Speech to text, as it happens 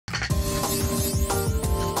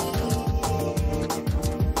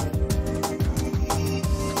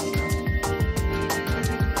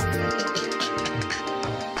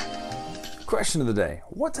Question of the day: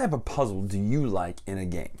 what type of puzzle do you like in a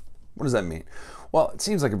game? What does that mean? Well, it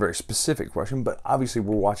seems like a very specific question, but obviously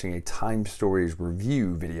we're watching a Time Stories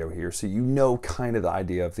review video here, so you know kind of the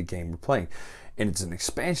idea of the game we're playing. And it's an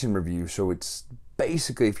expansion review, so it's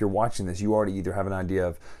basically, if you're watching this, you already either have an idea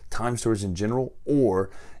of Time Stories in general,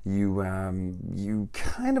 or you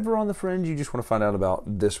kind of are on the fringe. You just want to find out about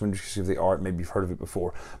this one, just because of the art. Maybe you've heard of it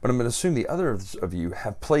before, but I'm going to assume the others of you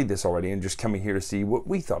have played this already and just coming here to see what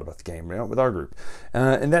we thought about the game, you know, with our group.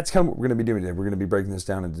 And that's kind of what we're going to be doing today. We're going to be breaking this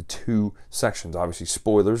down into two sections. Obviously,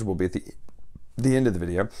 spoilers will be at the end of the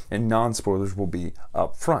video, and non-spoilers will be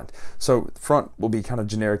up front. So front will be kind of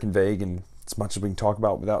generic and vague, and as much as we can talk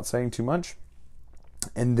about without saying too much.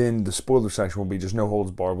 And then the spoiler section will be just no holds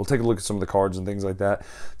barred. We'll take a look at some of the cards and things like that,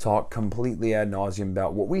 talk completely ad nauseum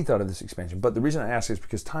about what we thought of this expansion. But the reason I ask is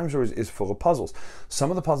because Time Stories is full of puzzles. Some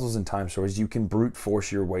of the puzzles in Time Stories you can brute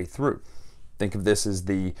force your way through. Think of this as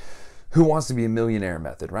the Who Wants to Be a Millionaire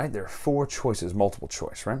method, right? There are 4 choices, multiple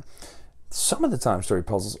choice, right? Some of the Time Story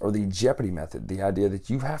puzzles are the Jeopardy method, the idea that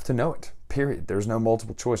you have to know it, period. There's no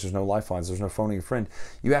multiple choice, there's no lifelines, there's no phoning a friend.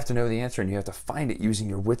 You have to know the answer, and you have to find it using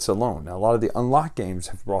your wits alone. Now, a lot of the unlock games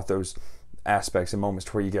have brought those aspects and moments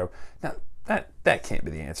to where you go, now, that can't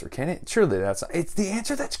be the answer, can it? Surely it's the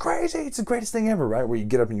answer. That's crazy. It's the greatest thing ever, right? Where you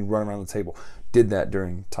get up and you run around the table. Did that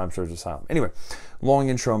during Time Stories Asylum. Anyway, long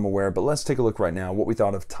intro, I'm aware, but let's take a look right now what we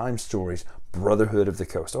thought of Time Stories Brotherhood of the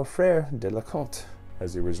Coast, or Frère de la Côte,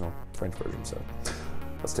 as the original French version said.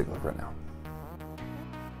 Let's take a look right now.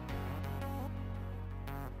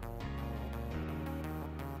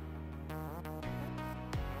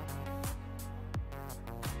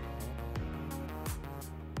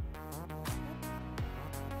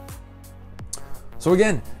 So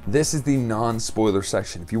again, this is the non-spoiler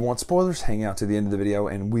section. If you want spoilers, hang out to the end of the video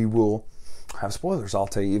and we will have spoilers. I'll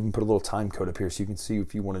tell you, even put a little time code up here so you can see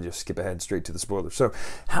if you want to just skip ahead straight to the spoilers. So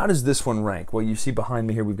how does this one rank? Well, you see behind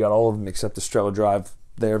me here, we've got all of them except Estrella Drive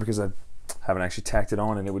there because I haven't actually tacked it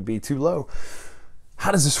on and it would be too low.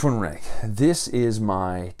 How does this one rank? This is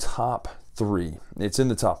my top 3. It's in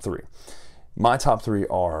the top 3. My top 3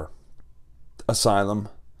 are Asylum,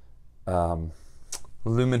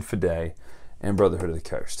 Lumen Fide, and Brotherhood of the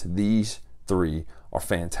Coast. These 3 are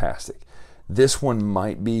fantastic. This one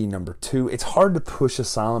might be number 2. It's hard to push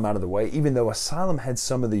Asylum out of the way, even though Asylum had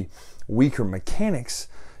some of the weaker mechanics,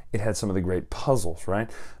 it had some of the great puzzles, right?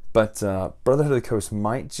 But Brotherhood of the Coast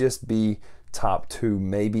might just be top 2,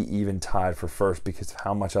 maybe even tied for first because of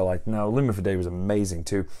how much I like. Now, Lumen Fide was amazing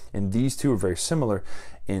too, and these two are very similar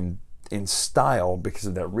in style because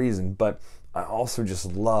of that reason, but I also just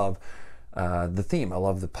love the theme. I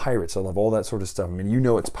love the pirates. I love all that sort of stuff. I mean, you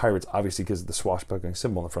know it's pirates, obviously, because of the swashbuckling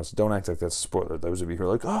symbol in the front, so don't act like that's a spoiler. Those of you who are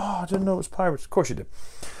like, oh, I didn't know it was pirates. Of course you did.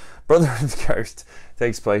 Brotherhood of the Coast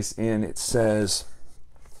takes place in, it says,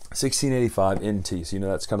 1685 NT, so you know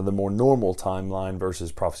that's kind of the more normal timeline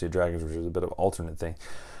versus Prophecy of Dragons, which is a bit of an alternate thing.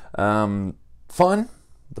 Fun.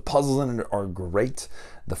 The puzzles in it are great.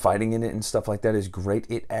 The fighting in it and stuff like that is great.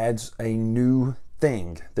 It adds a new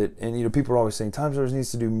thing that, and you know, people are always saying Time Stories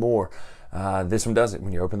needs to do more. This one does it.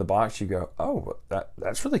 When you open the box, you go, oh,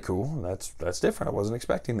 that's really cool. That's different. I wasn't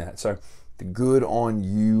expecting that. So, the good on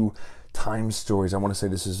you, Time Stories. I want to say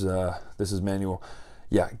this is Manuel.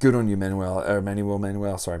 Yeah, good on you,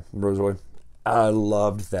 Manuel. Sorry, Rosoy. I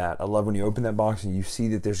loved that. I love when you open that box and you see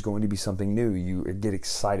that there's going to be something new. You get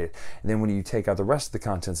excited, and then when you take out the rest of the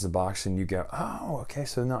contents of the box and you go, oh, okay,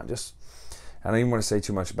 so not just. I don't even want to say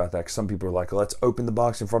too much about that because some people are like, let's open the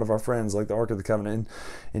box in front of our friends like the Ark of the Covenant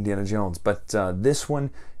and Indiana Jones. But this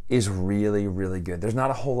one is really, really good. There's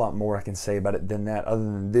not a whole lot more I can say about it than that, other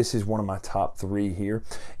than this is one of my top 3 here.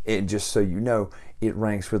 It, just so you know, it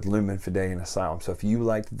ranks with Lumen Fide and Asylum. So if you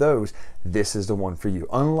liked those, this is the one for you.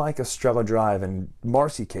 Unlike Estrella Drive and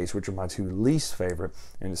Marcy Case, which are my 2 least favorite,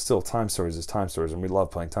 and it's still Time Stories is Time Stories, and we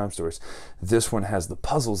love playing Time Stories. This one has the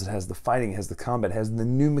puzzles, it has the fighting, it has the combat, it has the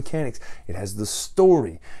new mechanics, it has the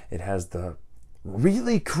story, it has the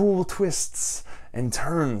really cool twists and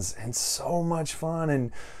turns, and so much fun,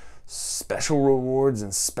 and special rewards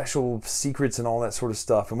and special secrets and all that sort of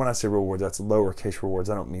stuff. And when I say rewards, that's lowercase rewards.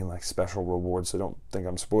 I don't mean like special rewards, so don't think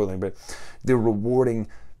I'm spoiling, but the rewarding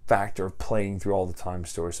factor of playing through all the Time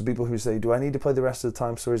Stories. So people who say, do I need to play the rest of the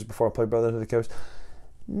Time Stories before I play Brotherhood of the Coast?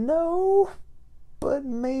 No, but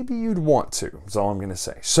maybe you'd want to, is all I'm going to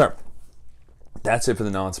say. So that's it for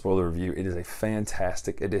the non-spoiler review. It is a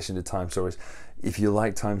fantastic addition to Time Stories. If you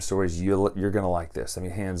like Time Stories, you're going to like this. I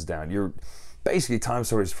mean, hands down. basically, time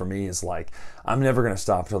storage for me is like, I'm never going to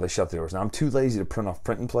stop until they shut the doors. Now, I'm too lazy to print off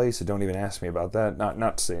print and play, so don't even ask me about that.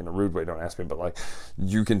 Not to say in a rude way, don't ask me, but like,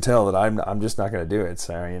 you can tell that I'm just not going to do it.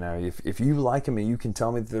 So, you know, if you like them and you can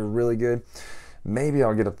tell me that they're really good, maybe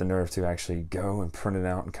I'll get up the nerve to actually go and print it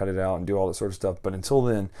out and cut it out and do all that sort of stuff. But until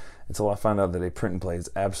then, until I find out that a print and play is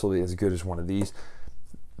absolutely as good as one of these,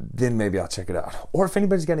 then maybe I'll check it out. Or if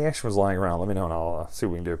anybody's got any extra ones lying around, let me know and I'll see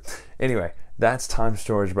what we can do. Anyway, that's Time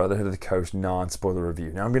Storage Brotherhood of the Coast non-spoiler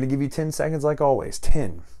review. Now I'm going to give you 10 seconds like always.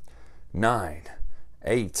 10, 9,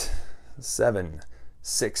 8, 7,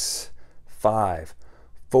 6, 5,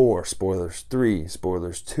 4, spoilers, 3,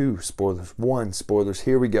 spoilers, 2, spoilers, 1, spoilers.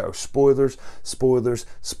 Here we go. Spoilers, spoilers,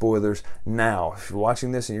 spoilers. Now, if you're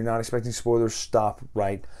watching this and you're not expecting spoilers, stop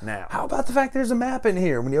right now. How about the fact there's a map in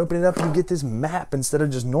here? When you open it up and you get this map instead of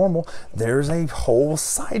just normal, there's a whole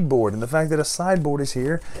sideboard. And the fact that a sideboard is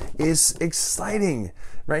here is exciting,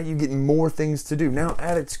 right? You get more things to do. Now,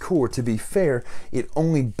 at its core, to be fair, it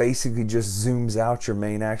only basically just zooms out your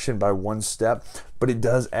main action by one step, but it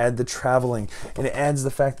does add the traveling, and it adds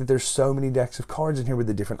the fact that there's so many decks of cards in here with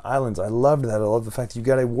the different islands. I loved that. I love the fact that you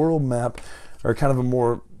got a world map, or kind of a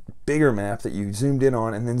more bigger map that you zoomed in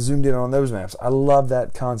on and then zoomed in on those maps. I love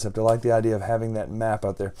that concept. I like the idea of having that map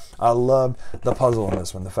out there. I love the puzzle in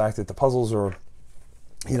this one. The fact that the puzzles are,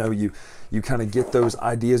 you know, you kind of get those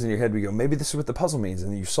ideas in your head. We go, maybe this is what the puzzle means,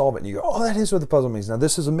 and then you solve it and you go, oh, that is what the puzzle means. Now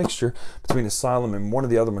this is a mixture between Asylum and one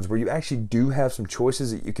of the other ones where you actually do have some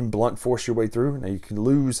choices that you can blunt force your way through. Now you can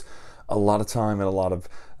lose a lot of time and a lot of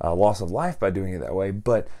loss of life by doing it that way,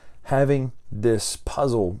 but having this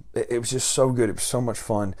puzzle, it was just so good. It was so much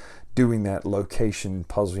fun doing that location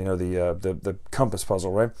puzzle, you know, the compass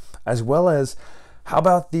puzzle, right? As well as, how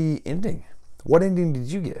about the ending? What ending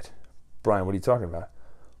did you get? Brian, what are you talking about?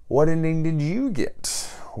 What ending did you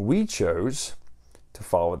get? We chose to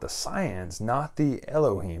follow the Cyans, not the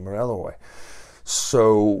Elohim or Eloi.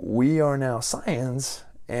 So we are now Cyans,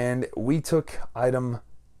 and we took item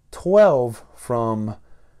 12 from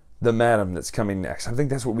the Madam that's coming next. I think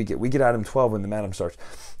that's what we get. We get item 12 when the Madam starts.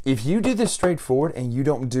 If you do this straightforward and you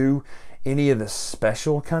don't do any of the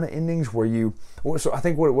special kind of endings where you, so I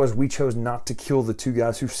think what it was, we chose not to kill the two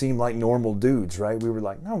guys who seemed like normal dudes, right? We were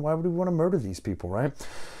like, no, why would we want to murder these people, right?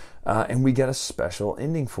 And we got a special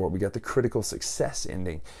ending for it. We got the critical success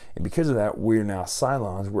ending. And because of that, we're now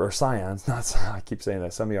Cylons. We're Cyans, not, I keep saying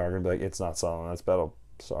that. Some of you are going to be like, it's not Cylon, that's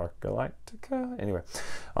Battlestar Galactica. Anyway,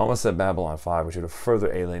 I almost said Babylon 5, which would have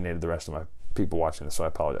further alienated the rest of my people watching this, so I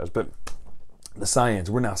apologize. But the Cyans,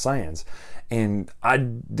 we're now Cyans. And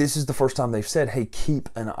this is the first time they've said, hey, keep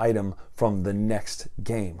an item from the next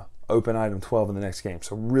game. Open item 12 in the next game.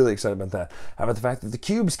 So really excited about that. How about the fact that the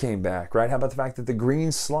cubes came back, right? How about the fact that the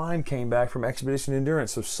green slime came back from Expedition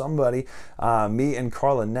Endurance? So somebody, me and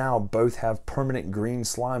Carla now both have permanent green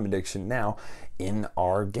slime addiction now in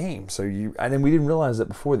our game. So and then we didn't realize that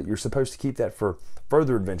before, that you're supposed to keep that for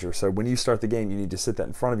further adventure. So when you start the game, you need to sit that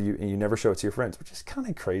in front of you and you never show it to your friends, which is kind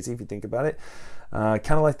of crazy if you think about it.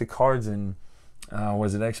 Kind of like the cards in,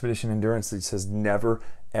 was it Expedition Endurance that says never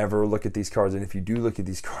ever look at these cards, and if you do look at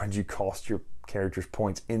these cards, you cost your characters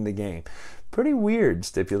points in the game. Pretty weird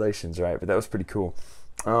stipulations, right? But that was pretty cool.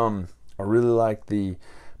 I really like the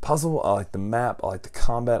puzzle, I like the map, I like the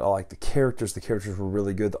combat, I like the characters. The characters were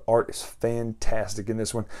really good. The art is fantastic in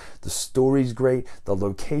this one. The story's great, the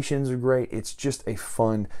locations are great. It's just a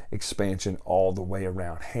fun expansion all the way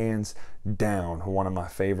around. Hands down, one of my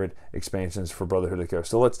favorite expansions for Brotherhood of the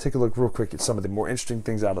Coast. So let's take a look real quick at some of the more interesting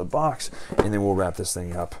things out of the box, and then we'll wrap this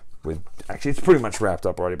thing up with, actually it's pretty much wrapped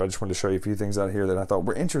up already, but I just wanted to show you a few things out here that I thought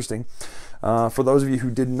were interesting. For those of you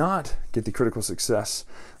who did not get the critical success,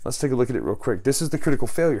 let's take a look at it real quick. This is the critical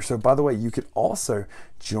failure. So by the way, you could also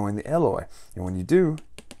join the Eloi, and when you do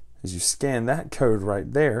is you scan that code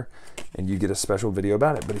right there and you get a special video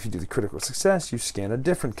about it. But if you do the critical success, you scan a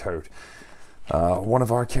different code. One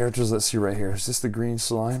of our characters, let's see right here, is this the green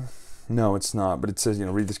slime? No, it's not, but it says, you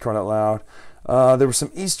know, read this card out loud. There were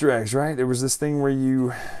some Easter eggs, right? There was this thing where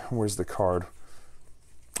you, where's the card?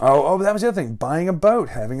 Oh, that was the other thing. Buying a boat,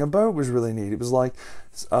 having a boat was really neat. It was like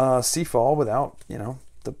Seafall without, you know,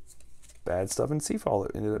 the bad stuff in Seafall.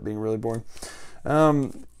 It ended up being really boring.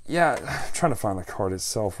 Yeah, I'm trying to find the card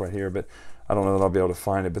itself right here, but I don't know that I'll be able to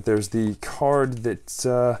find it. But there's the card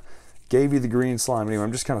that gave you the green slime. Anyway,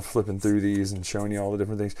 I'm just kind of flipping through these and showing you all the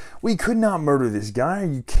different things. We could not murder this guy. Are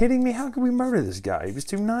you kidding me? How could we murder this guy? He was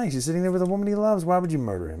too nice. He's sitting there with a woman he loves. Why would you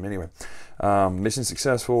murder him? Anyway, mission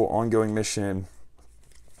successful, ongoing mission,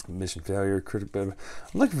 mission failure, critical. I'm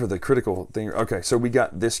looking for the critical thing. Okay, so we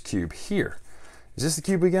got this cube here. Is this the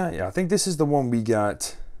cube we got? Yeah, I think this is the one we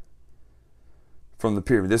got from the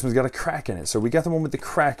pyramid. This one's got a crack in it. So we got the one with the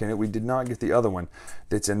crack in it. We did not get the other one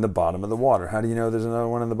that's in the bottom of the water. How do you know there's another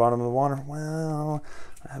one in the bottom of the water? Well,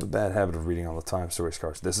 I have a bad habit of reading all the time stories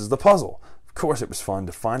cards. This is the puzzle. Of course, it was fun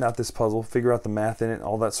to find out this puzzle, figure out the math in it,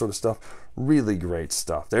 all that sort of stuff. Really great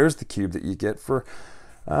stuff. There's the cube that you get for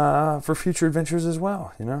future adventures as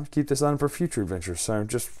well. You know, keep this on for future adventures. So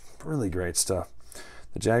just really great stuff.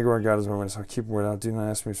 The Jaguar got his win, so keep word out. Do not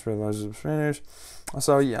ask me to spread the lives of the Spaniards.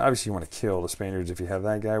 So yeah, obviously you want to kill the Spaniards if you have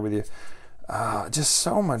that guy with you. Just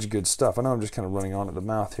so much good stuff. I know I'm just kind of running on at the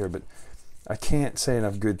mouth here, but I can't say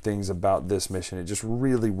enough good things about this mission. It just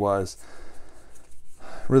really was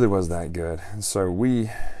that good. And so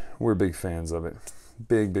we're big fans of it.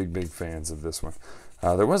 Big fans of this one.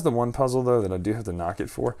 There was the one puzzle though that I do have to knock it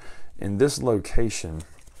for. In this location,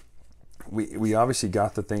 we obviously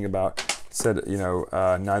got the thing about, said, you know,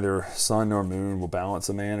 neither sun nor moon will balance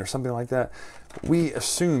a man or something like that. We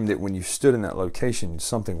assumed that when you stood in that location,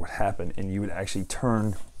 something would happen and you would actually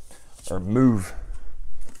turn or move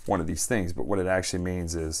one of these things. But what it actually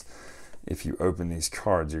means is if you open these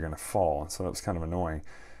cards, you're going to fall. And so that was kind of annoying.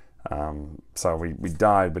 So we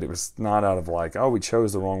died, but it was not out of like, oh, we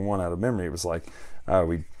chose the wrong one out of memory. It was like,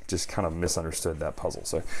 we just kind of misunderstood that puzzle.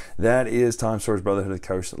 So that is Time Stories Brotherhood of the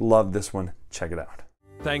Coast. Love this one. Check it out.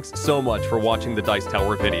 Thanks so much for watching the Dice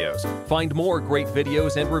Tower videos. Find more great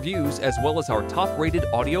videos and reviews as well as our top-rated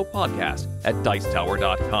audio podcast at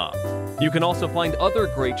Dicetower.com. You can also find other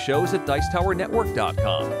great shows at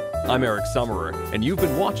Dicetowernetwork.com. I'm Eric Summerer, and you've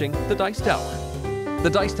been watching The Dice Tower. The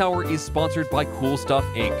Dice Tower is sponsored by Cool Stuff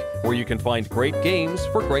Inc., where you can find great games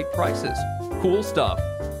for great prices. Cool stuff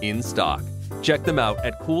in stock. Check them out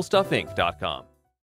at CoolStuffInc.com.